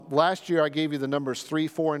Last year I gave you the numbers 3,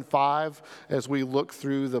 4, and 5 as we look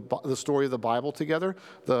through the story of the Bible together,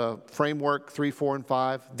 the framework 3, 4, and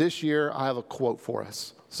 5. This year I have a quote for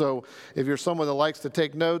us. So if you're someone that likes to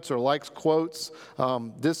take notes or likes quotes,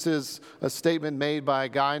 this is a statement made by a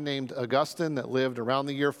guy named Augustine that lived around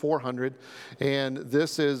the year 400. And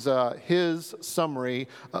this is his summary,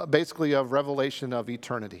 basically, of revelation of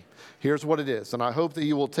eternity. Here's what it is. And I hope that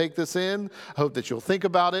you will take this in. I hope that you'll think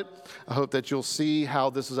about it. I hope that you'll see how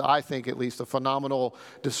this is, I think, at least a phenomenal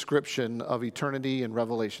description of eternity and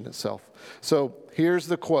revelation itself. So here's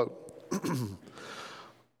the quote.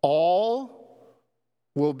 All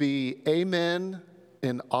will be amen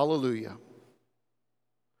and alleluia.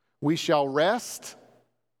 We shall rest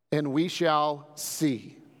and we shall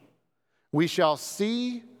see. We shall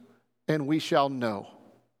see and we shall know.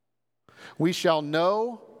 We shall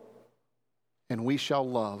know and we shall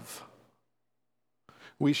love.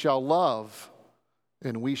 We shall love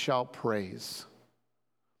and we shall praise.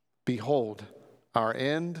 Behold, our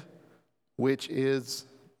end, which is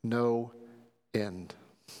no end.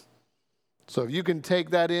 So if you can take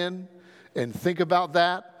that in and think about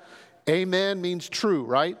that, amen means true,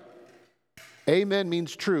 right? Amen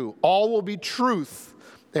means true. All will be truth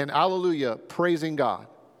and alleluia, praising God.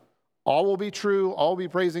 All will be true, all will be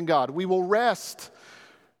praising God. We will rest.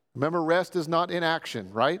 Remember, rest is not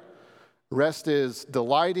inaction, right? Rest is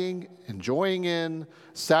delighting, enjoying in,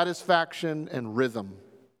 satisfaction, and rhythm.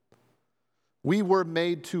 We were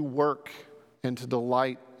made to work and to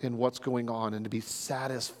delight in what's going on and to be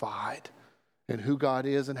satisfied in who God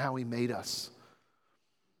is and how He made us.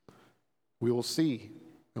 We will see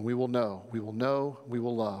and we will know. We will know, we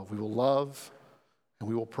will love. We will love and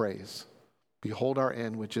we will praise. Behold our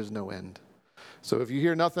end, which is no end. So if you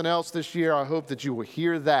hear nothing else this year, I hope that you will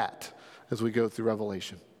hear that as we go through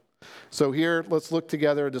Revelation. So here, let's look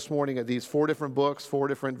together this morning at these 4 different books, 4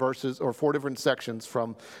 different verses, or 4 different sections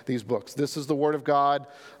from these books. This is the Word of God.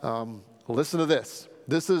 Listen to this.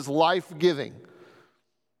 This is life-giving.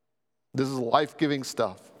 This is life-giving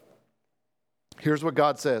stuff. Here's what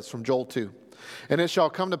God says from Joel 2. And it shall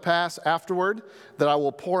come to pass afterward that I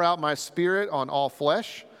will pour out my Spirit on all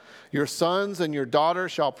flesh. Your sons and your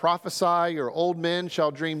daughters shall prophesy, your old men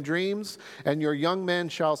shall dream dreams, and your young men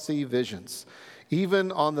shall see visions.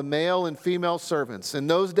 Even on the male and female servants. In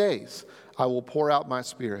those days I will pour out my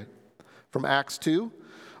Spirit. From Acts 2.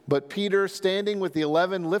 But Peter, standing with the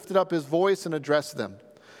 11, lifted up his voice and addressed them.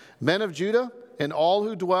 Men of Judah, and all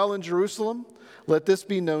who dwell in Jerusalem, let this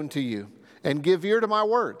be known to you, and give ear to my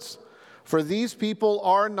words. For these people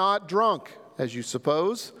are not drunk, as you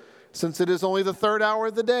suppose, since it is only the 3rd hour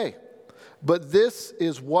of the day. But this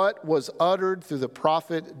is what was uttered through the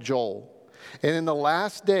prophet Joel. And in the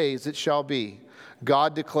last days it shall be,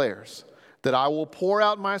 God declares, that I will pour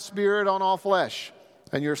out my Spirit on all flesh,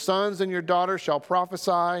 and your sons and your daughters shall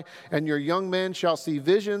prophesy, and your young men shall see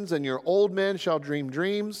visions, and your old men shall dream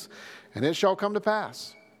dreams. And it shall come to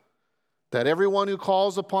pass that everyone who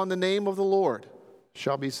calls upon the name of the Lord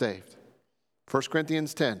shall be saved. 1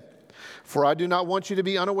 Corinthians 10. For I do not want you to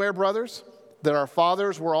be unaware, brothers, that our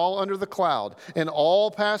fathers were all under the cloud, and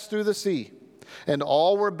all passed through the sea, and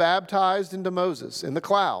all were baptized into Moses in the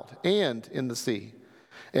cloud and in the sea.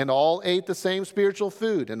 And all ate the same spiritual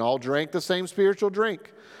food, and all drank the same spiritual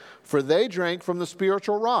drink. For they drank from the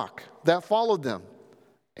spiritual rock that followed them,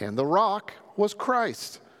 and the rock was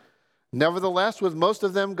Christ. Nevertheless, with most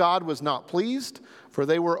of them God was not pleased, for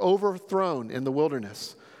they were overthrown in the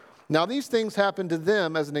wilderness. Now these things happened to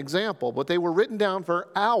them as an example, but they were written down for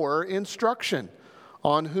our instruction,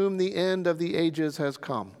 on whom the end of the ages has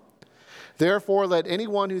come. Therefore, let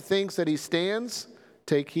anyone who thinks that he stands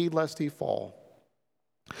take heed lest he fall.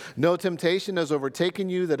 No temptation has overtaken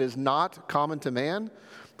you that is not common to man.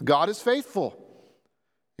 God is faithful,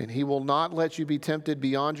 and He will not let you be tempted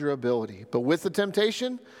beyond your ability. But with the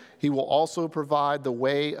temptation, He will also provide the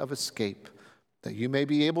way of escape, that you may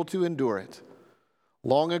be able to endure it.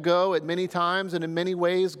 Long ago, at many times and in many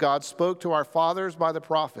ways, God spoke to our fathers by the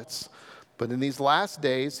prophets. But in these last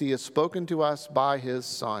days, He has spoken to us by His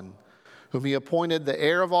Son, whom He appointed the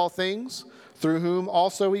heir of all things, through whom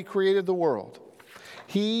also He created the world.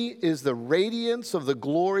 He is the radiance of the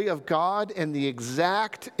glory of God and the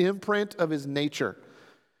exact imprint of His nature.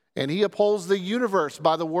 And He upholds the universe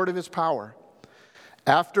by the word of His power.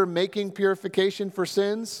 After making purification for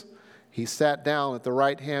sins, He sat down at the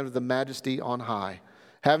right hand of the Majesty on high,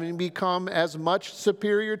 having become as much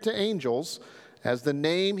superior to angels as the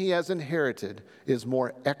name He has inherited is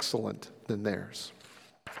more excellent than theirs.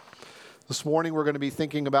 This morning we're going to be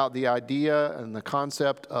thinking about the idea and the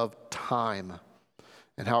concept of time.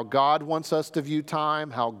 and how God wants us to view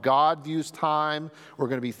time, how God views time. We're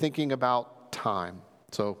going to be thinking about time.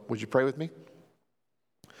 So would you pray with me?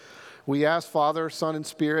 We ask, Father, Son, and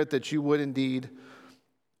Spirit, that you would indeed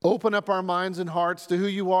open up our minds and hearts to who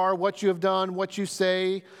you are, what you have done, what you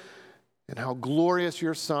say, and how glorious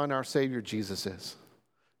your Son, our Savior, Jesus is.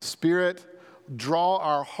 Spirit, draw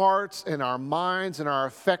our hearts and our minds and our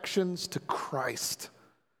affections to Christ,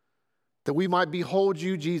 that we might behold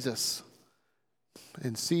you, Jesus,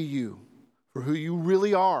 and see you for who you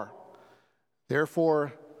really are.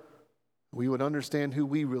 Therefore, we would understand who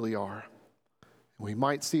we really are. We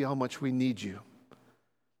might see how much we need you.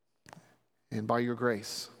 And by your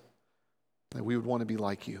grace, that we would want to be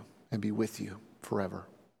like you and be with you forever.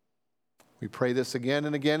 We pray this again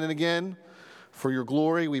and again and again for your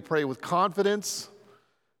glory. We pray with confidence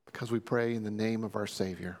because we pray in the name of our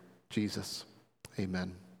Savior, Jesus.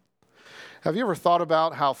 Amen. Have you ever thought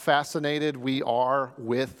about how fascinated we are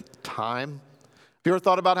with time? Have you ever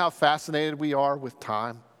thought about how fascinated we are with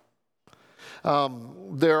time?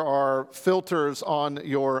 There are filters on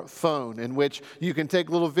your phone in which you can take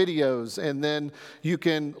little videos and then you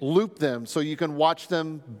can loop them so you can watch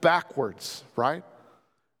them backwards, right?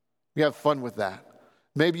 You have fun with that.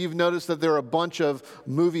 Maybe you've noticed that there are a bunch of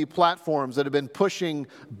movie platforms that have been pushing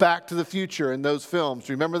Back to the Future in those films.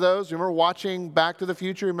 Do you remember those? Do you remember watching Back to the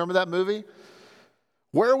Future? Remember that movie?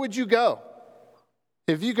 Where would you go?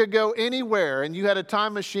 If you could go anywhere and you had a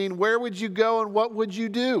time machine, where would you go and what would you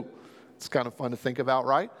do? It's kind of fun to think about,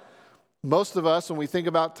 right? Most of us, when we think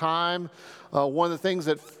about time, one of the things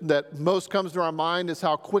that most comes to our mind is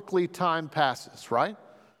how quickly time passes, right?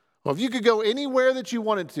 Well, if you could go anywhere that you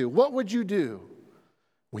wanted to, what would you do?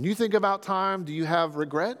 When you think about time, do you have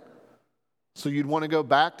regret? So you'd want to go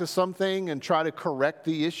back to something and try to correct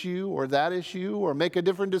the issue or that issue or make a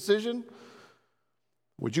different decision?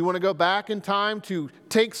 Would you want to go back in time to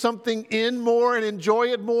take something in more and enjoy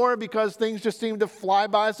it more because things just seem to fly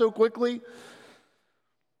by so quickly?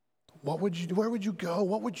 Where would you go?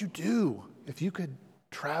 What would you do if you could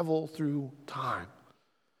travel through time?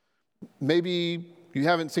 Maybe you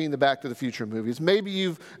haven't seen the Back to the Future movies. Maybe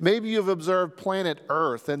you've observed Planet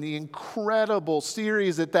Earth and the incredible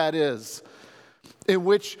series that is, in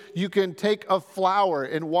which you can take a flower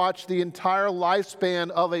and watch the entire lifespan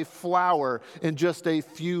of a flower in just a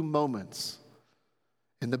few moments.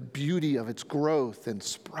 And the beauty of its growth and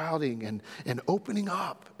sprouting and opening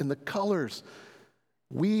up and the colors.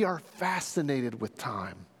 We are fascinated with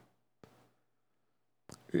time.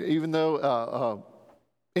 Even though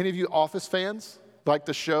any of you Office fans like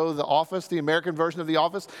the show The Office, the American version of The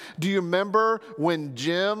Office? Do you remember when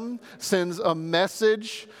Jim sends a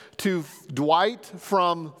message to Dwight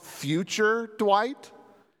from future Dwight?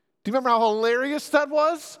 Do you remember how hilarious that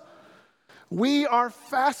was? We are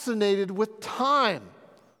fascinated with time.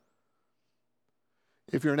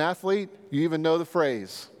 If you're an athlete, you even know the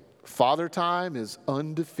phrase, Father Time is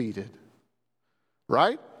undefeated,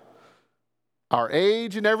 right? Our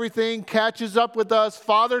age and everything catches up with us.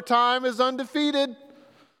 Father Time is undefeated.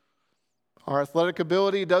 Our athletic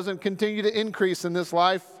ability doesn't continue to increase in this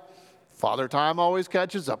life. Father Time always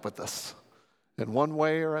catches up with us in one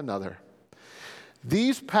way or another.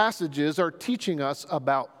 These passages are teaching us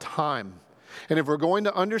about time. And if we're going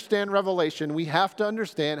to understand Revelation, we have to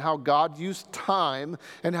understand how God views time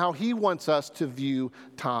and how He wants us to view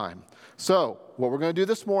time. So, what we're going to do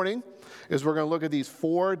this morning is we're going to look at these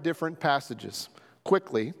 4 different passages.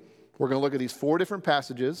 Quickly, we're going to look at these 4 different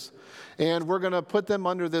passages, and we're going to put them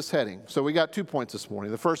under this heading. So we got 2 points this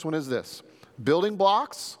morning. The first one is this, building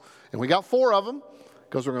blocks, and we got 4 of them,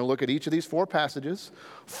 because we're going to look at each of these 4 passages.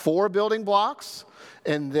 4 building blocks,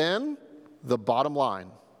 and then the bottom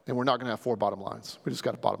line. And we're not going to have 4 bottom lines. We just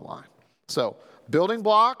got a bottom line. So, building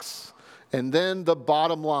blocks, and then the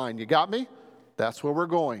bottom line. You got me? That's where we're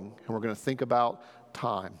going, and we're going to think about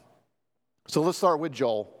time. So let's start with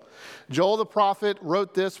Joel. Joel the prophet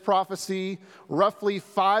wrote this prophecy roughly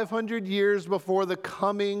 500 years before the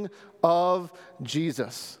coming of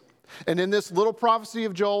Jesus. And in this little prophecy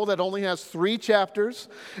of Joel that only has 3 chapters,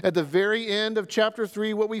 at the very end of chapter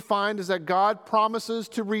 3, what we find is that God promises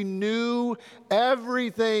to renew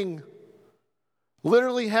everything.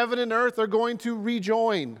 Literally, heaven and earth are going to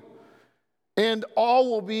rejoin. And all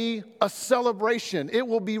will be a celebration. It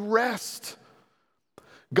will be rest.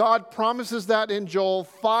 God promises that in Joel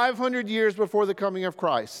 500 years before the coming of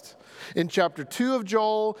Christ. In chapter 2 of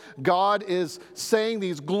Joel, God is saying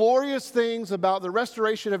these glorious things about the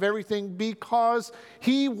restoration of everything because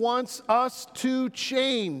He wants us to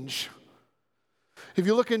change. If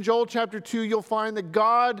you look in Joel chapter 2, you'll find that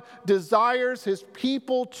God desires his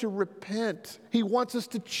people to repent. He wants us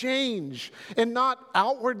to change, and not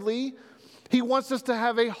outwardly. He wants us to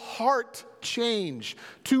have a heart change,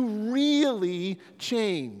 to really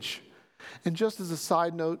change. And just as a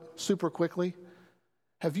side note, super quickly,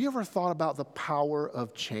 have you ever thought about the power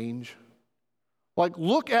of change? Like,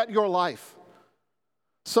 look at your life.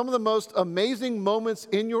 Some of the most amazing moments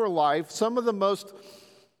in your life, some of the most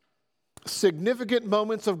significant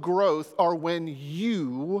moments of growth are when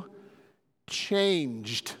you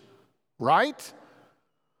changed, right?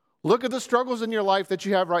 Look at the struggles in your life that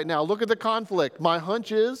you have right now. Look at the conflict. My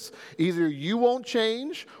hunch is either you won't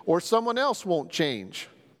change or someone else won't change.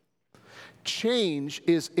 Change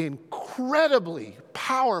is incredibly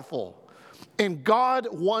powerful, and God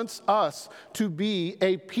wants us to be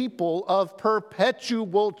a people of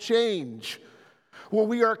perpetual change, where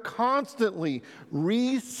we are constantly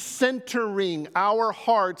recentering our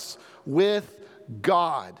hearts with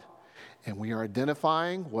God. And we are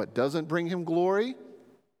identifying what doesn't bring him glory,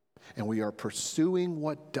 and we are pursuing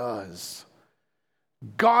what does.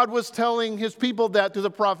 God was telling his people that through the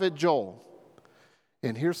prophet Joel.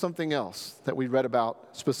 And here's something else that we read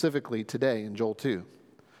about specifically today in Joel 2.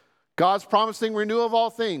 God's promising renewal of all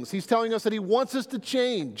things. He's telling us that he wants us to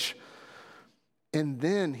change. And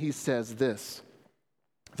then he says this: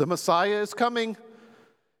 the Messiah is coming.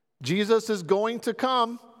 Jesus is going to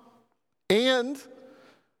come. And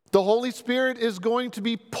the Holy Spirit is going to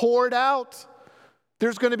be poured out.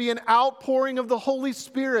 There's going to be an outpouring of the Holy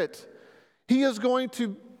Spirit. He is going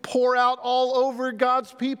to pour out all over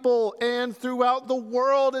God's people and throughout the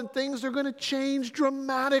world, and things are going to change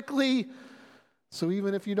dramatically. So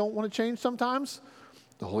even if you don't want to change sometimes,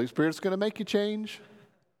 the Holy Spirit's going to make you change.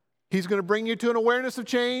 He's going to bring you to an awareness of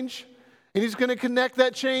change, and he's going to connect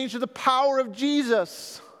that change to the power of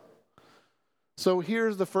Jesus. So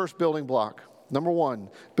here's the first building block. Number one.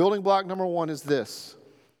 Building block number one is this: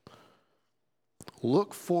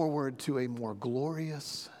 look forward to a more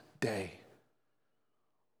glorious day.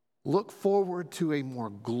 Look forward to a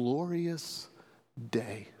more glorious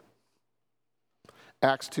day.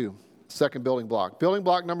 Acts 2, second building block. Building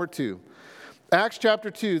block number 2. Acts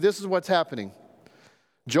chapter 2, this is what's happening.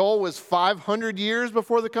 Joel was 500 years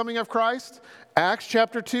before the coming of Christ. Acts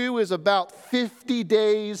chapter 2 is about 50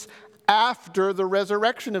 days after the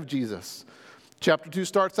resurrection of Jesus. Chapter 2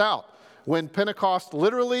 starts out when Pentecost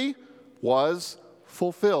literally was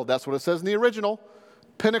fulfilled. That's what it says in the original.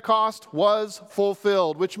 Pentecost was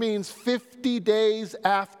fulfilled, which means 50 days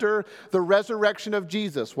after the resurrection of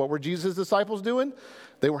Jesus. What were Jesus' disciples doing?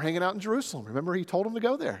 They were hanging out in Jerusalem. Remember, he told them to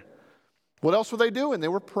go there. What else were they doing? They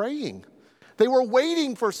were praying. They were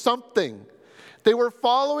waiting for something. They were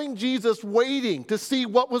following Jesus, waiting to see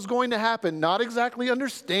what was going to happen, not exactly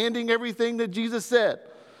understanding everything that Jesus said.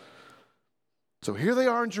 So here they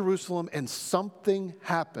are in Jerusalem, and something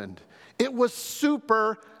happened. It was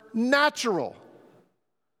supernatural.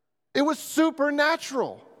 It was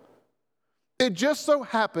supernatural. It just so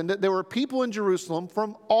happened that there were people in Jerusalem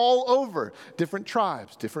from all over, different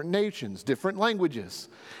tribes, different nations, different languages.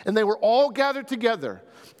 And they were all gathered together.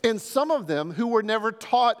 And some of them who were never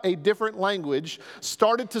taught a different language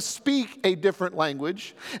started to speak a different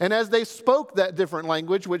language. And as they spoke that different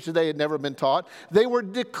language, which they had never been taught, they were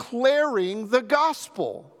declaring the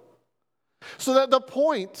gospel. So that the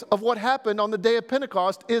point of what happened on the day of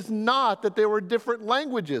Pentecost is not that there were different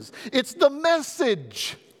languages. It's the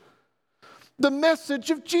message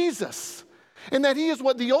of Jesus. And that he is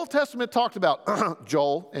what the Old Testament talked about,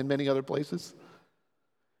 Joel and many other places.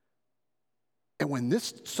 And when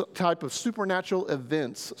this type of supernatural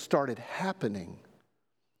events started happening,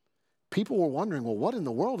 people were wondering, well, what in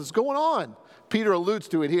the world is going on? Peter alludes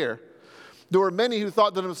to it here. There were many who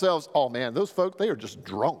thought to themselves, oh man, those folk, they are just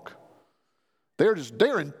drunk.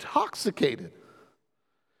 They're intoxicated.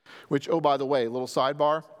 Which, oh, by the way, little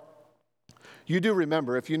sidebar, you do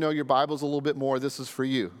remember, if you know your Bibles a little bit more, this is for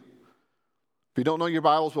you. If you don't know your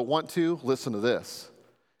Bibles but want to, listen to this.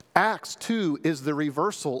 Acts 2 is the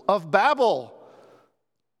reversal of Babel.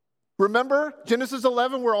 Remember Genesis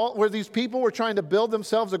 11 where these people were trying to build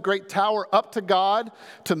themselves a great tower up to God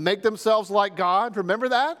to make themselves like God? Remember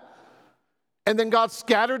that? And then God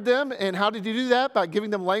scattered them, and how did he do that? By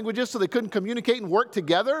giving them languages so they couldn't communicate and work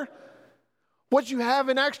together. What you have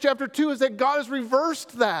in Acts chapter 2 is that God has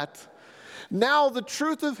reversed that. Now the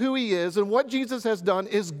truth of who he is and what Jesus has done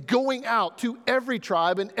is going out to every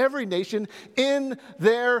tribe and every nation in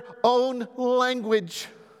their own language.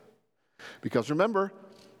 Because remember,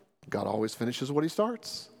 God always finishes what he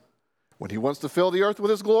starts. When he wants to fill the earth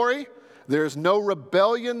with his glory, there's no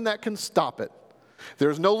rebellion that can stop it.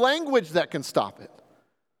 There's no language that can stop it.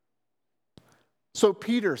 So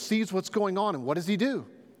Peter sees what's going on, and what does he do?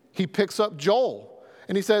 He picks up Joel,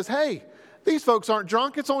 and he says, hey, these folks aren't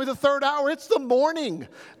drunk. It's only the third hour. It's the morning.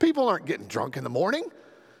 People aren't getting drunk in the morning.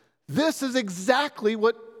 This is exactly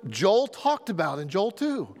what Joel talked about in Joel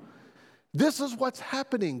 2. This is what's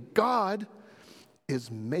happening. God is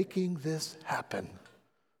making this happen.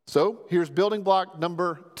 So here's building block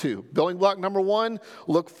number 2. Building block number 1,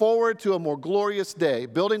 look forward to a more glorious day.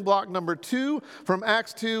 Building block number 2 from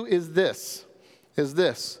Acts 2 is this.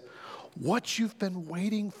 What you've been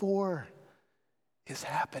waiting for is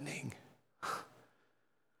happening.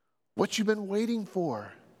 What you've been waiting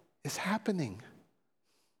for is happening.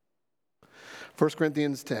 1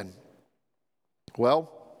 Corinthians 10.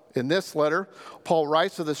 Well, in this letter, Paul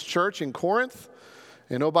writes to this church in Corinth.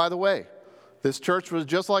 And oh, by the way, this church was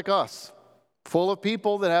just like us, full of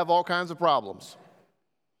people that have all kinds of problems,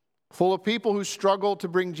 full of people who struggle to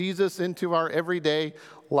bring Jesus into our everyday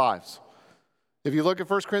lives. If you look at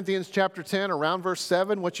 1 Corinthians chapter 10, around verse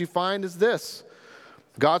 7, what you find is this.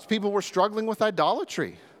 God's people were struggling with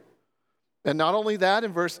idolatry. And not only that,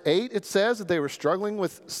 in verse 8, it says that they were struggling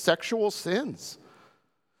with sexual sins,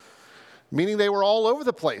 meaning they were all over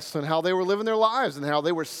the place in how they were living their lives and how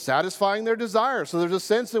they were satisfying their desires. So there's a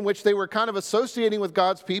sense in which they were kind of associating with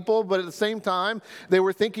God's people, but at the same time, they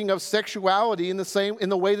were thinking of sexuality in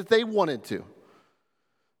the way that they wanted to.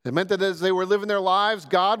 It meant that as they were living their lives,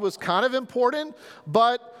 God was kind of important,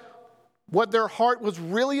 but what their heart was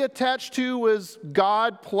really attached to was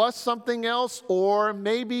God plus something else, or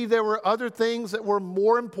maybe there were other things that were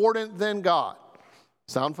more important than God.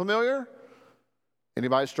 Sound familiar?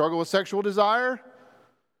 Anybody struggle with sexual desire?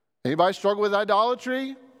 Anybody struggle with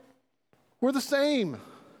idolatry? We're the same.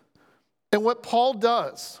 And what Paul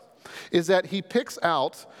does is that he picks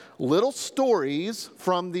out little stories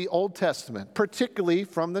from the Old Testament, particularly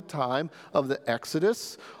from the time of the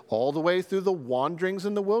Exodus all the way through the wanderings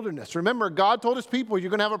in the wilderness. Remember, God told his people, you're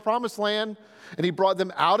going to have a promised land, and he brought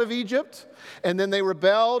them out of Egypt, and then they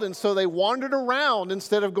rebelled, and so they wandered around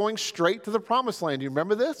instead of going straight to the promised land. Do you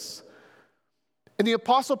remember this? And the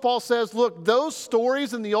Apostle Paul says, look, those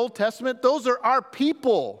stories in the Old Testament, those are our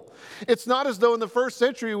people. It's not as though in the first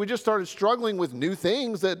century we just started struggling with new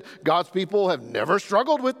things that God's people have never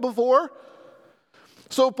struggled with before.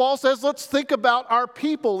 So Paul says, let's think about our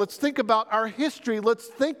people. Let's think about our history. Let's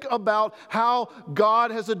think about how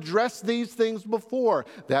God has addressed these things before.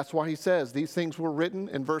 That's why he says these things were written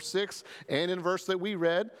in verse 6 and in verse that we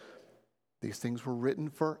read. These things were written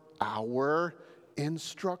for our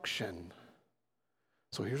instruction.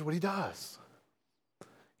 So here's what he does.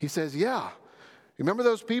 He says, yeah, remember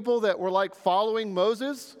those people that were like following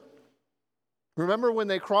Moses? Remember when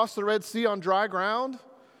they crossed the Red Sea on dry ground?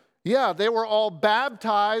 Yeah, they were all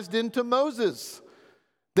baptized into Moses.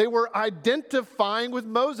 They were identifying with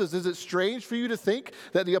Moses. Is it strange for you to think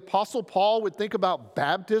that the Apostle Paul would think about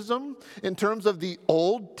baptism in terms of the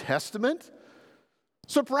Old Testament?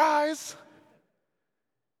 Surprise!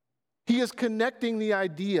 He is connecting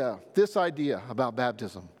this idea about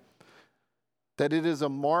baptism, that it is a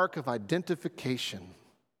mark of identification.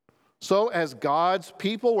 So as God's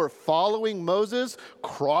people were following Moses,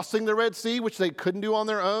 crossing the Red Sea, which they couldn't do on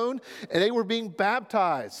their own, and they were being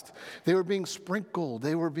baptized. They were being sprinkled.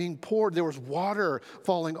 They were being poured. There was water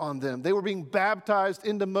falling on them. They were being baptized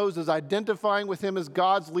into Moses, identifying with him as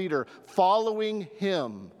God's leader, following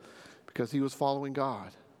him because he was following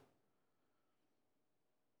God.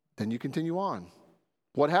 Then you continue on.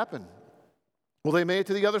 What happened? Well, they made it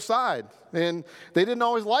to the other side, and they didn't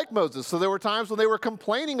always like Moses, so there were times when they were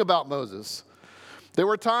complaining about Moses. There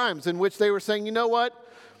were times in which they were saying, you know what,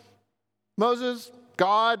 Moses,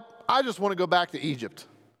 God, I just want to go back to Egypt.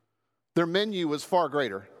 Their menu was far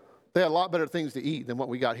greater. They had a lot better things to eat than what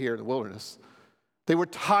we got here in the wilderness. They were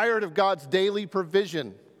tired of God's daily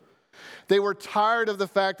provision. They were tired of the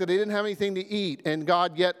fact that they didn't have anything to eat, and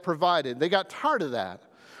God yet provided. They got tired of that.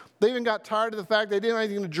 They even got tired of the fact they didn't have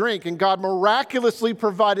anything to drink, and God miraculously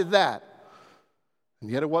provided that.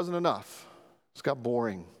 And yet it wasn't enough. It just got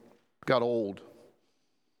boring. It got old.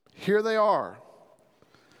 Here they are,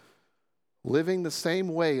 living the same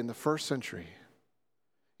way in the first century.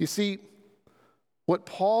 You see, what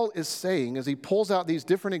Paul is saying as he pulls out these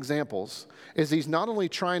different examples is he's not only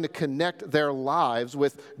trying to connect their lives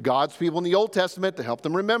with God's people in the Old Testament to help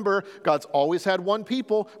them remember God's always had one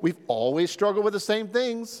people. We've always struggled with the same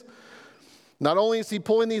things. Not only is he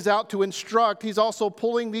pulling these out to instruct, he's also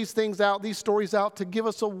pulling these things out, these stories out to give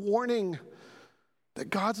us a warning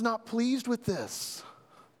that God's not pleased with this.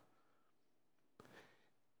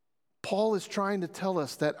 Paul is trying to tell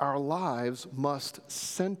us that our lives must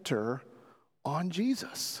center on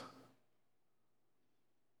Jesus.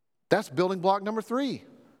 That's building block number 3.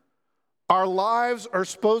 Our lives are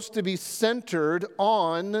supposed to be centered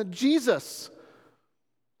on Jesus.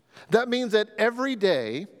 That means that every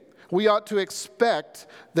day we ought to expect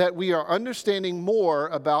that we are understanding more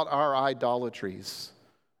about our idolatries,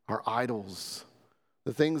 our idols,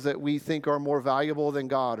 the things that we think are more valuable than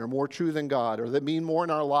God or more true than God or that mean more in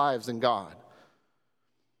our lives than God.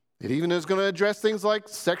 It even is going to address things like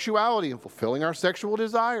sexuality and fulfilling our sexual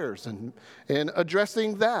desires and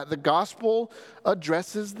addressing that. The gospel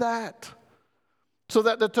addresses that. So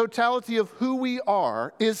that the totality of who we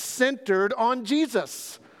are is centered on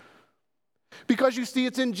Jesus. Because you see,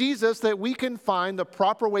 it's in Jesus that we can find the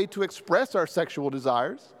proper way to express our sexual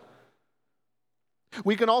desires.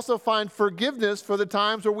 We can also find forgiveness for the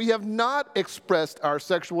times where we have not expressed our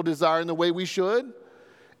sexual desire in the way we should.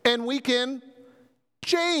 And we can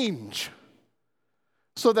change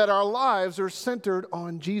so that our lives are centered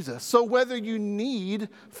on Jesus. So whether you need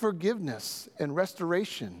forgiveness and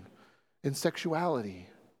restoration in sexuality,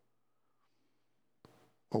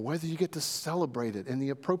 or whether you get to celebrate it in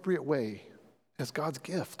the appropriate way as God's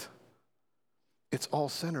gift, it's all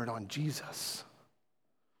centered on Jesus.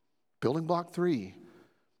 Building block 3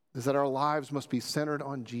 is that our lives must be centered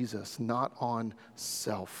on Jesus, not on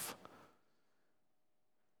self.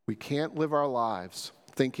 We can't live our lives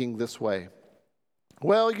thinking this way.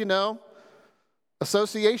 Well,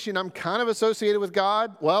 association, I'm kind of associated with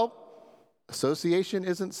God. Well, association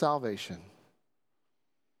isn't salvation.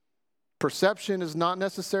 Perception is not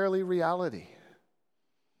necessarily reality.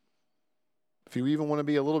 If you even want to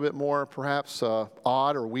be a little bit more perhaps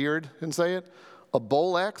odd or weird and say it, a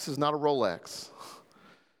Bolex is not a Rolex.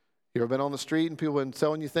 You ever been on the street and people have been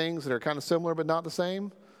selling you things that are kind of similar but not the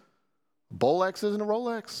same? Bolex isn't a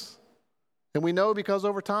Rolex. And we know because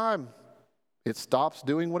over time, it stops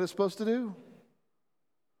doing what it's supposed to do.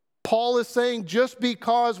 Paul is saying just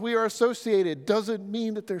because we are associated doesn't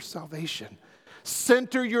mean that there's salvation.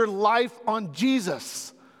 Center your life on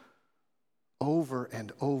Jesus over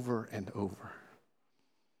and over and over.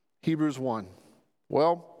 Hebrews 1.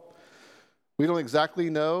 Well, we don't exactly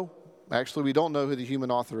know. Actually, we don't know who the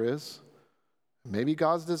human author is. Maybe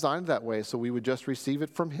God's designed that way so we would just receive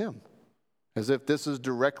it from him, as if this is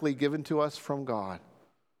directly given to us from God.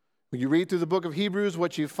 When you read through the book of Hebrews,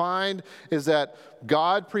 what you find is that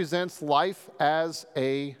God presents life as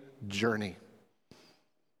a journey.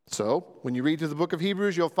 So, when you read through the book of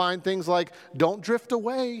Hebrews, you'll find things like, don't drift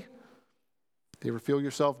away. Do you ever feel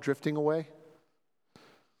yourself drifting away?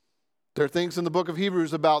 There are things in the book of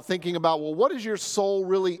Hebrews about thinking about, well, what is your soul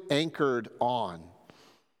really anchored on?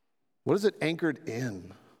 What is it anchored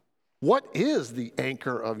in? What is the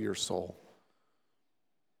anchor of your soul?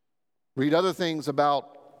 Read other things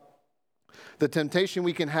about the temptation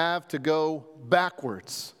we can have to go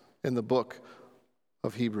backwards in the book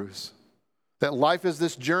of Hebrews. That life is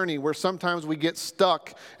this journey where sometimes we get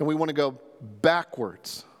stuck and we want to go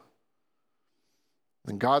backwards.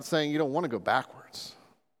 And God's saying you don't want to go backwards.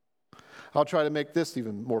 I'll try to make this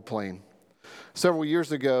even more plain. Several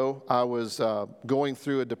years ago, I was going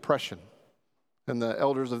through a depression. And the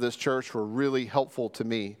elders of this church were really helpful to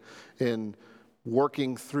me in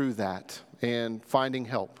working through that and finding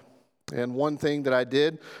help. And one thing that I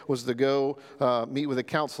did was to go meet with a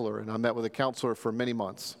counselor. And I met with a counselor for many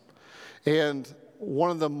months. And one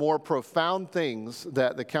of the more profound things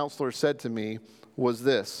that the counselor said to me was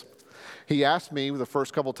this. He asked me the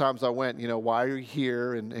first couple times I went, why are you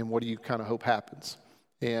here and what do you kind of hope happens?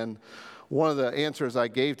 And one of the answers I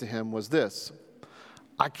gave to him was this.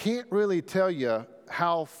 I can't really tell you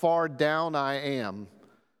how far down I am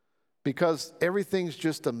because everything's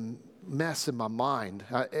just a mess in my mind.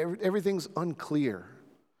 Everything's unclear.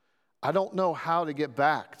 I don't know how to get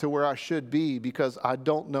back to where I should be because I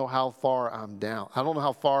don't know how far I'm down. I don't know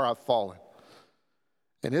how far I've fallen.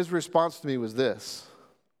 And his response to me was this.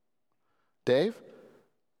 Dave,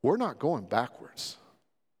 we're not going backwards.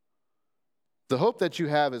 The hope that you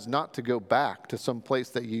have is not to go back to some place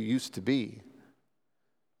that you used to be.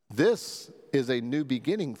 This is a new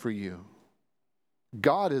beginning for you.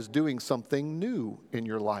 God is doing something new in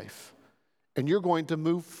your life. And you're going to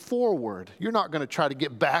move forward. You're not going to try to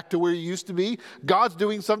get back to where you used to be. God's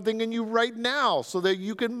doing something in you right now so that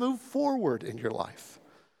you can move forward in your life.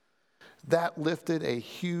 That lifted a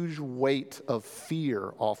huge weight of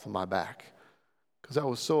fear off of my back because I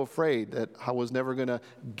was so afraid that I was never going to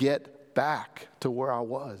get back to where I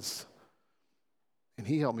was. And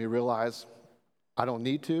he helped me realize I don't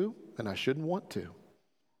need to and I shouldn't want to.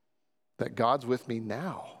 That God's with me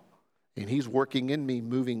now. And he's working in me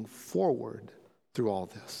moving forward through all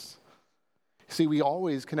this. See, we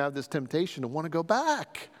always can have this temptation to want to go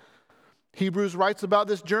back. Hebrews writes about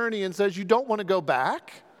this journey and says, you don't want to go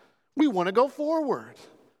back. We want to go forward.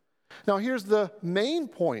 Now, here's the main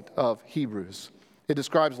point of Hebrews. It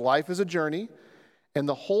describes life as a journey, and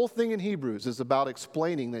the whole thing in Hebrews is about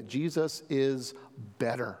explaining that Jesus is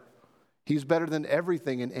better. He's better than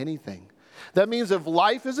everything and anything. That means if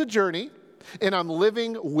life is a journey and I'm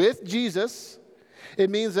living with Jesus, it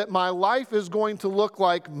means that my life is going to look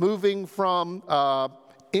like moving from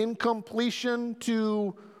incompletion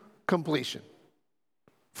to completion,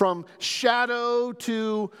 from shadow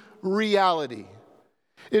to reality.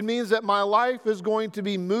 It means that my life is going to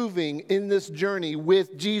be moving in this journey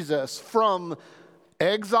with Jesus from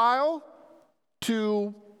exile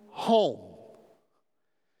to home.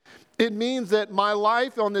 It means that my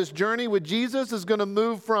life on this journey with Jesus is going to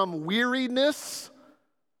move from weariness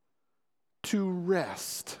to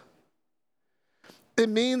rest. It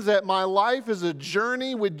means that my life is a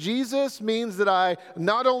journey with Jesus, means that I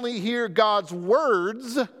not only hear God's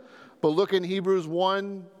words, but look in Hebrews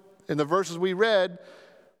 1, in the verses we read,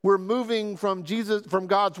 we're moving from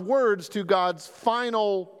God's words to God's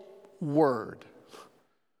final word.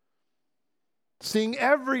 Seeing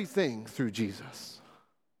everything through Jesus.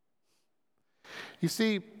 You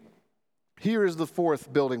see, here is the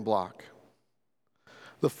fourth building block.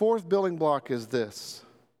 The fourth building block is this.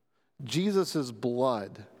 Jesus'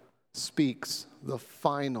 blood speaks the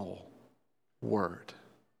final word.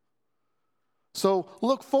 So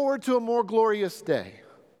look forward to a more glorious day.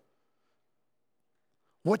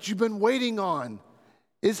 What you've been waiting on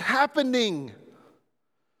is happening.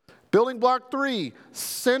 Building block 3,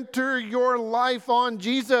 center your life on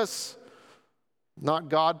Jesus. Not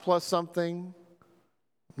God plus something,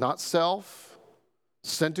 not self.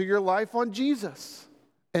 Center your life on Jesus.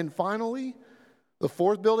 And finally, the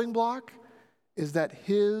fourth building block is that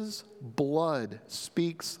his blood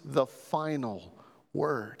speaks the final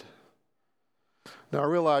word. Now, I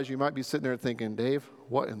realize you might be sitting there thinking, Dave,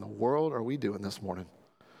 what in the world are we doing this morning?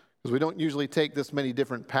 Because we don't usually take this many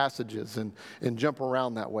different passages and jump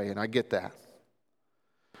around that way, and I get that.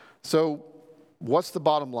 So, what's the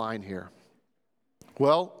bottom line here?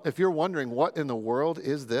 Well, if you're wondering what in the world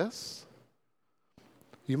is this,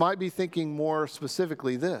 you might be thinking more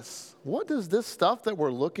specifically this. What does this stuff that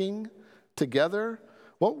we're looking together,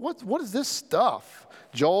 what is this stuff?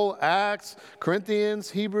 Joel, Acts,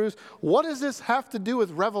 Corinthians, Hebrews, what does this have to do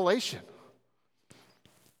with Revelation?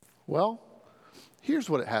 Well, here's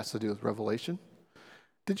what it has to do with Revelation.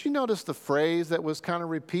 Did you notice the phrase that was kind of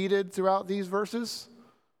repeated throughout these verses?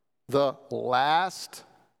 The last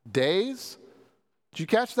days. Did you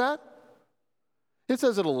catch that? It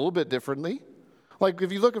says it a little bit differently. Like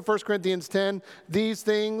if you look at 1 Corinthians 10, these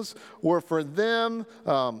things were for them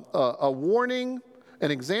a warning,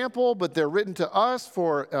 an example, but they're written to us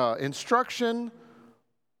for instruction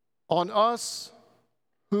on us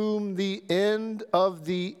whom the end of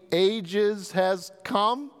the ages has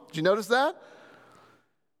come. Did you notice that?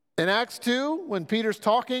 In Acts 2, when Peter's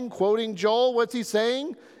talking, quoting Joel, what's he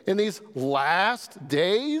saying? In these last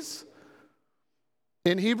days.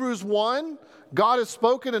 In Hebrews 1, God has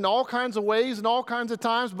spoken in all kinds of ways and all kinds of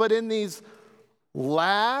times, but in these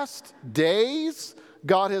last days,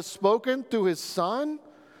 God has spoken through his Son.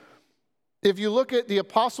 If you look at the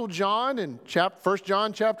Apostle John in 1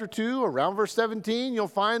 John chapter 2, around verse 17, you'll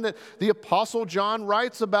find that the Apostle John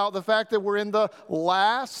writes about the fact that we're in the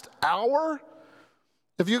last hour.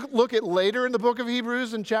 If you look at later in the book of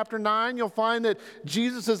Hebrews in chapter 9, you'll find that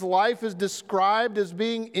Jesus' life is described as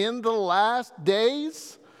being in the last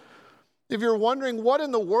days. If you're wondering what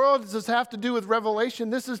in the world does this have to do with Revelation,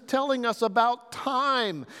 this is telling us about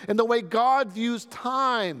time and the way God views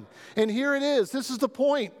time. And here it is. This is the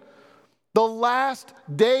point. The last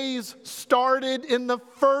days started in the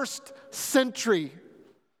first century.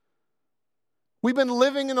 We've been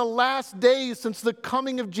living in the last days since the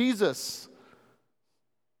coming of Jesus.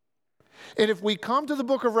 And if we come to the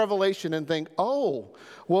book of Revelation and think, oh,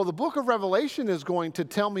 well, the book of Revelation is going to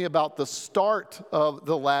tell me about the start of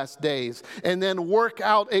the last days, and then work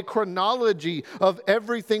out a chronology of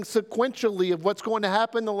everything sequentially of what's going to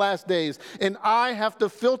happen in the last days, and I have to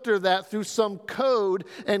filter that through some code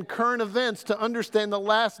and current events to understand the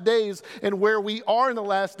last days and where we are in the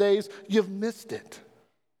last days, you've missed it.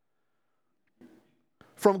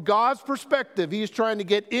 From God's perspective, He's trying to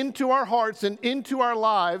get into our hearts and into our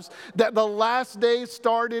lives that the last days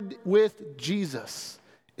started with Jesus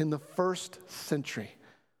in the first century.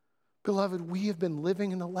 Beloved, we have been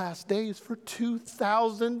living in the last days for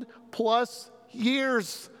 2,000 plus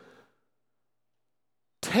years.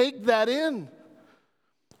 Take that in.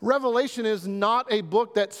 Revelation is not a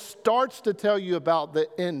book that starts to tell you about the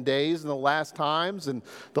end days and the last times and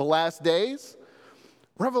the last days.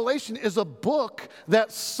 Revelation is a book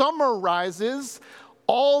that summarizes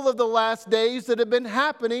all of the last days that have been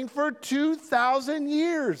happening for 2,000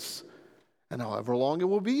 years, and however long it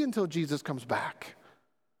will be until Jesus comes back.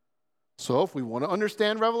 So if we want to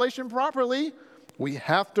understand Revelation properly, we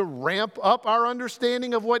have to ramp up our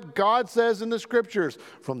understanding of what God says in the Scriptures,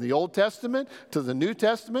 from the Old Testament to the New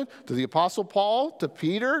Testament, to the Apostle Paul, to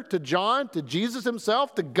Peter, to John, to Jesus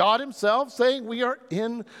himself, to God himself, saying we are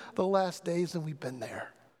in the last days and we've been there.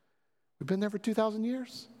 We've been there for 2,000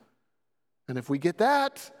 years. And if we get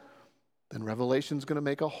that, then Revelation's going to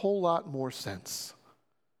make a whole lot more sense.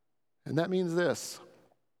 And that means this,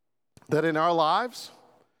 that in our lives,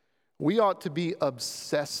 we ought to be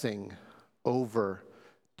obsessing over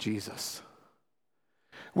Jesus.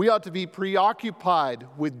 We ought to be preoccupied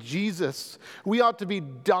with Jesus. We ought to be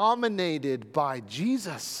dominated by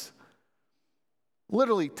Jesus.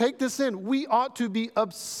 Literally, take this in. We ought to be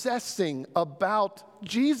obsessing about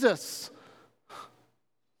Jesus.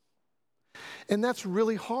 And that's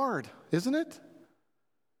really hard, isn't it?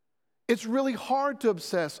 It's really hard to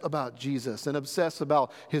obsess about Jesus and obsess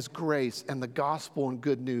about his grace and the gospel and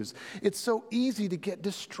good news. It's so easy to get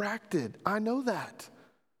distracted. I know that.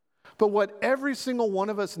 But what every single one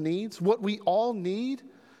of us needs, what we all need,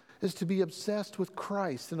 is to be obsessed with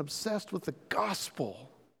Christ and obsessed with the gospel.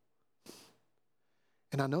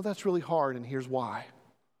 And I know that's really hard, and here's why.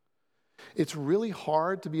 It's really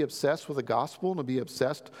hard to be obsessed with the gospel and to be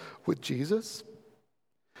obsessed with Jesus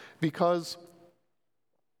because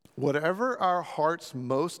whatever our hearts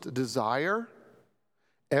most desire,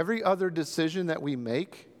 every other decision that we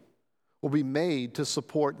make will be made to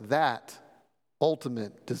support that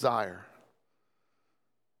ultimate desire.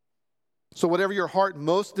 So whatever your heart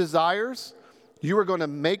most desires, you are going to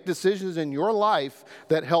make decisions in your life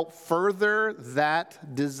that help further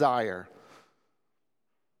that desire.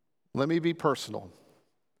 Let me be personal.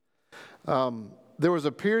 There was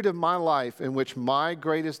a period of my life in which my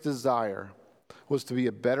greatest desire was to be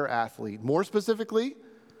a better athlete. More specifically,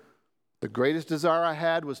 the greatest desire I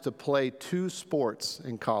had was to play 2 sports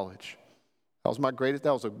in college. That was my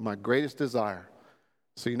greatest desire.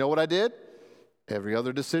 So you know what I did? Every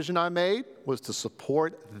other decision I made was to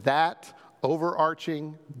support that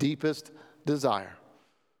overarching, deepest desire.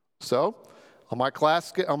 So, on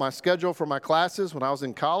my schedule for my classes when I was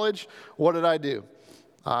in college, what did I do?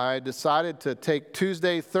 I decided to take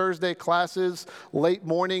Tuesday, Thursday classes late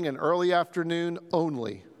morning and early afternoon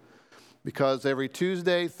only, because every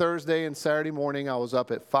Tuesday, Thursday, and Saturday morning I was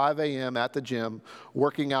up at 5 a.m. at the gym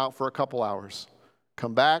working out for a couple hours.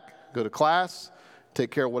 Come back, go to class,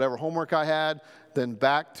 take care of whatever homework I had, then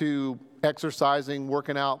back to exercising,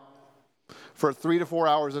 working out for 3 to 4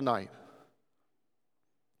 hours a night.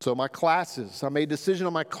 So my classes, I made a decision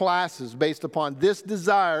on my classes based upon this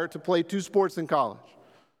desire to play 2 sports in college.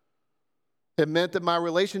 It meant that my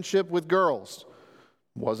relationship with girls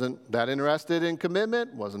wasn't that interested in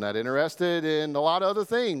commitment, wasn't that interested in a lot of other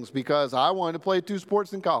things because I wanted to play 2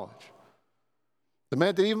 sports in college. It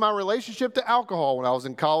meant that even my relationship to alcohol when I was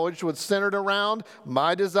in college was centered around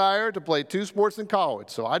my desire to play 2 sports in college.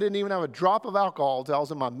 So I didn't even have a drop of alcohol until I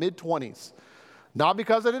was in my mid-20s. Not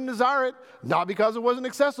because I didn't desire it, not because it wasn't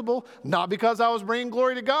accessible, not because I was bringing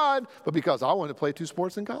glory to God, but because I wanted to play 2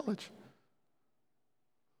 sports in college.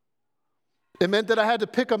 It meant that I had to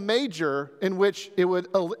pick a major in which it would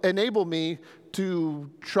enable me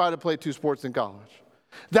to try to play 2 sports in college.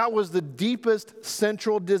 That was the deepest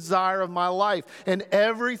central desire of my life, and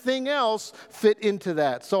everything else fit into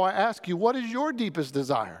that. So I ask you, what is your deepest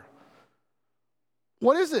desire?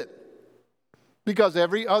 What is it? Because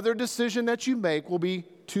every other decision that you make will be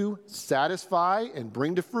to satisfy and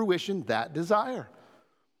bring to fruition that desire.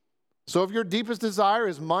 So if your deepest desire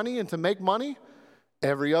is money and to make money,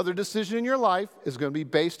 every other decision in your life is going to be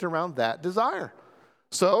based around that desire.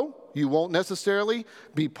 So you won't necessarily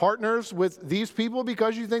be partners with these people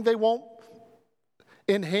because you think they won't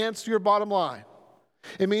enhance your bottom line.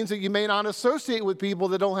 It means that you may not associate with people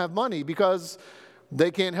that don't have money because they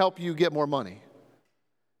can't help you get more money.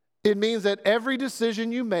 It means that every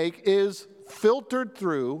decision you make is filtered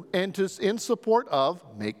through and in support of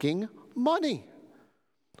making money.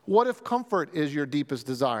 What if comfort is your deepest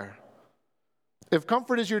desire? If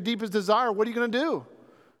comfort is your deepest desire, what are you going to do?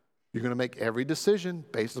 You're going to make every decision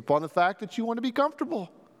based upon the fact that you want to be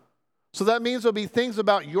comfortable. So that means there'll be things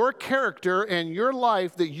about your character and your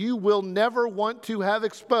life that you will never want to have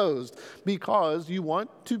exposed because you want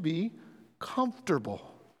to be comfortable.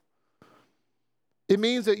 It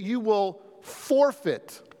means that you will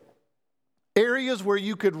forfeit areas where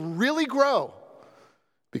you could really grow,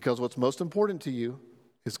 because what's most important to you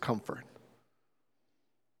is comfort.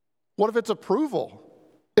 What if it's approval?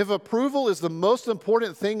 If approval is the most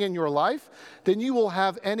important thing in your life, then you will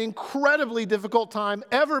have an incredibly difficult time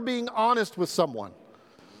ever being honest with someone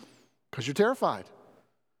because you're terrified.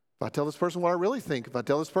 If I tell this person what I really think, if I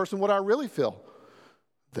tell this person what I really feel,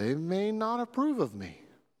 they may not approve of me.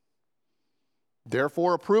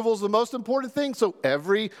 Therefore, approval is the most important thing. So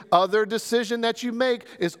every other decision that you make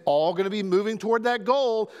is all going to be moving toward that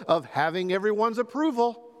goal of having everyone's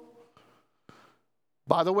approval.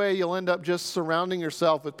 By the way, you'll end up just surrounding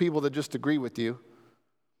yourself with people that just agree with you.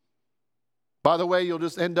 By the way, you'll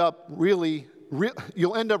just end up realizing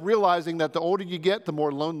that the older you get, the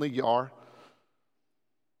more lonely you are.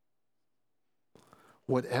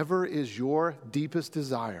 Whatever is your deepest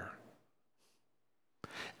desire,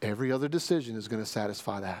 every other decision is going to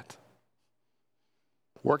satisfy that.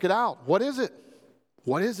 Work it out. What is it?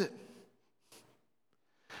 What is it?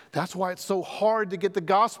 That's why it's so hard to get the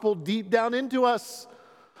gospel deep down into us.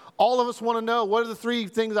 All of us want to know, what are the 3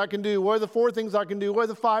 things I can do? What are the 4 things I can do? What are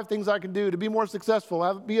the 5 things I can do to be more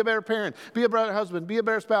successful, be a better parent, be a better husband, be a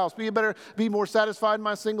better spouse, be more satisfied in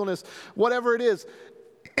my singleness, whatever it is.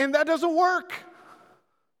 And that doesn't work.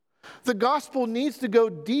 The gospel needs to go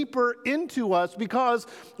deeper into us, because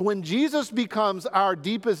when Jesus becomes our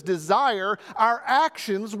deepest desire, our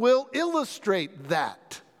actions will illustrate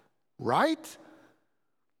that, right?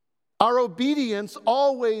 Our obedience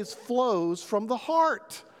always flows from the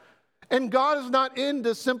heart. And God is not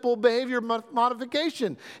into simple behavior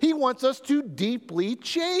modification. He wants us to deeply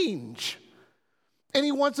change. And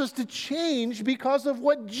He wants us to change because of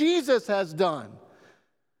what Jesus has done.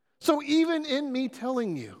 So even in me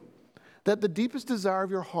telling you that the deepest desire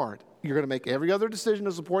of your heart, you're going to make every other decision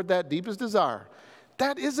to support that deepest desire,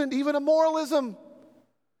 that isn't even a moralism.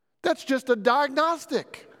 That's just a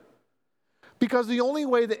diagnostic. Because the only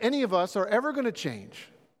way that any of us are ever going to change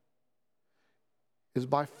is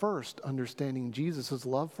by first understanding Jesus'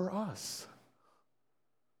 love for us.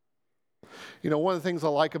 You know, one of the things I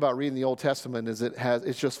like about reading the Old Testament is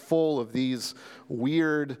it's just full of these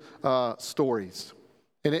weird stories.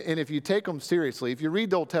 And if you take them seriously, if you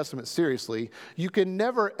read the Old Testament seriously, you can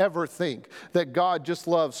never ever think that God just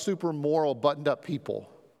loves super moral, buttoned up people.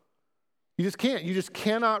 You just can't. You just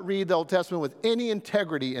cannot read the Old Testament with any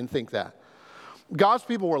integrity and think that. God's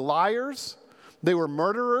people were liars. They were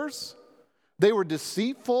murderers. They were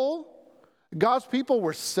deceitful. God's people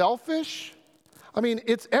were selfish. I mean,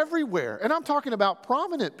 it's everywhere. And I'm talking about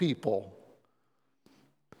prominent people.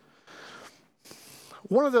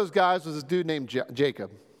 One of those guys was this dude named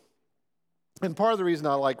Jacob. And part of the reason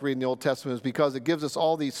I like reading the Old Testament is because it gives us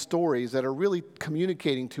all these stories that are really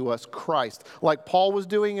communicating to us Christ. Like Paul was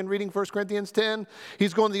doing in reading 1 Corinthians 10.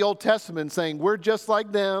 He's going to the Old Testament and saying, we're just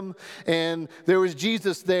like them, and there was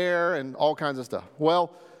Jesus there, and all kinds of stuff.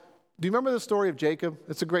 Well, do you remember the story of Jacob?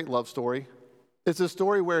 It's a great love story. It's a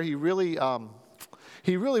story where he really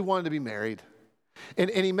wanted to be married. And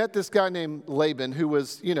he met this guy named Laban, who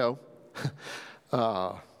was,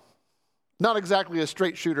 not exactly a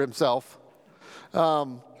straight shooter himself.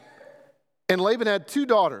 And Laban had 2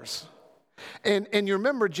 daughters. And you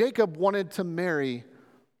remember Jacob wanted to marry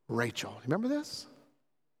Rachel. You remember this?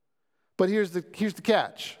 But here's the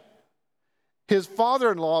catch. His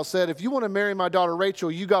father-in-law said, if you want to marry my daughter Rachel,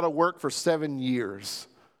 you got to work for 7 years.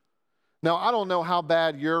 Now, I don't know how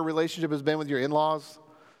bad your relationship has been with your in-laws,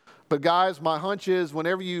 but guys, my hunch is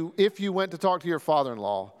if you went to talk to your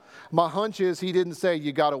father-in-law, my hunch is he didn't say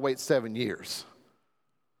you got to wait 7 years.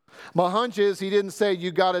 My hunch is he didn't say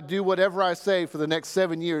you got to do whatever I say for the next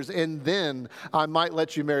 7 years, and then I might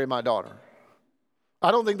let you marry my daughter.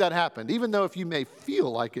 I don't think that happened, even though if you may feel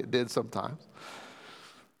like it did sometimes.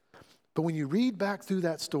 But when you read back through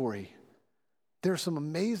that story, there are some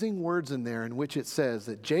amazing words in there in which it says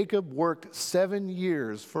that Jacob worked 7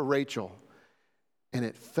 years for Rachel, and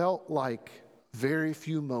it felt like very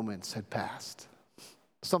few moments had passed.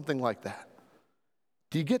 Something like that.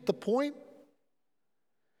 Do you get the point?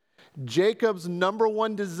 Jacob's number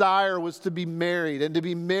one desire was to be married, and to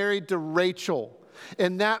be married to Rachel.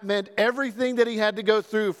 And that meant everything that he had to go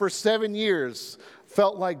through for 7 years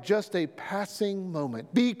felt like just a passing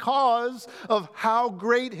moment because of how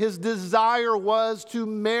great his desire was to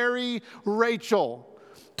marry Rachel,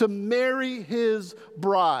 to marry his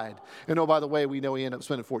bride. And oh, by the way, we know he ended up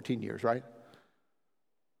spending 14 years, right?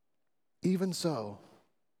 Even so,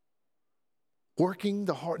 doing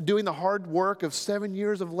the hard work of 7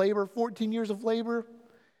 years of labor, 14 years of labor,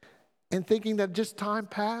 and thinking that just time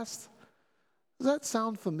passed, does that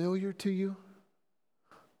sound familiar to you?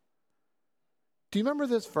 Do you remember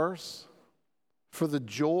this verse? For the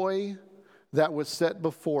joy that was set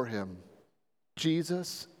before him,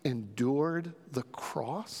 Jesus endured the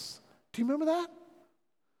cross. Do you remember that?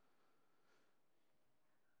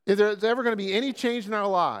 If there's ever going to be any change in our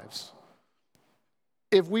lives,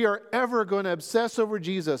 if we are ever going to obsess over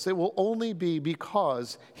Jesus, it will only be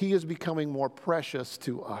because he is becoming more precious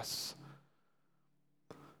to us.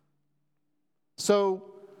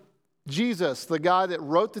 So, Jesus, the guy that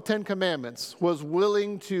wrote the Ten Commandments, was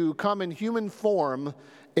willing to come in human form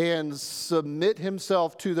and submit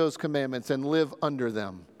himself to those commandments and live under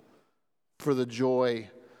them for the joy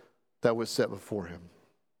that was set before him.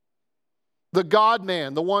 The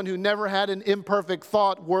God-man, the one who never had an imperfect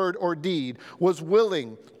thought, word, or deed, was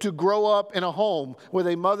willing to grow up in a home with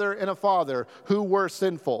a mother and a father who were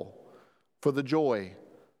sinful for the joy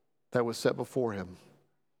that was set before him.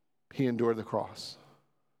 He endured the cross.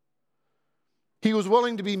 He was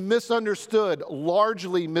willing to be misunderstood,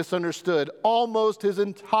 largely misunderstood, almost his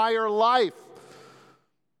entire life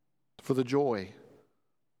for the joy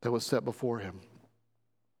that was set before him.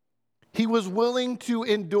 He was willing to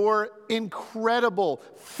endure incredible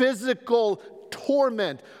physical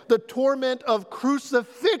torment, the torment of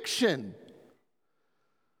crucifixion,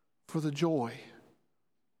 for the joy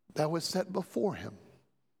that was set before him.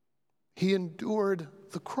 He endured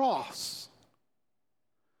the cross.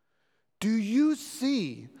 Do you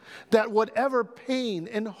see that whatever pain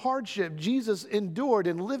and hardship Jesus endured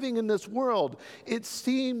in living in this world, it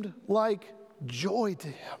seemed like joy to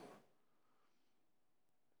him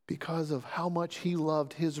because of how much he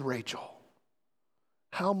loved his Rachel,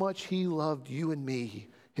 how much he loved you and me,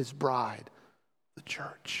 his bride, the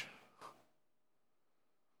church.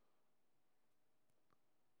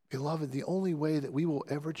 Beloved, the only way that we will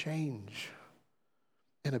ever change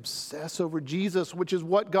and obsess over Jesus, which is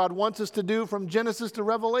what God wants us to do from Genesis to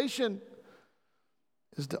Revelation,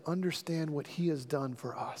 is to understand what he has done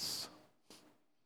for us.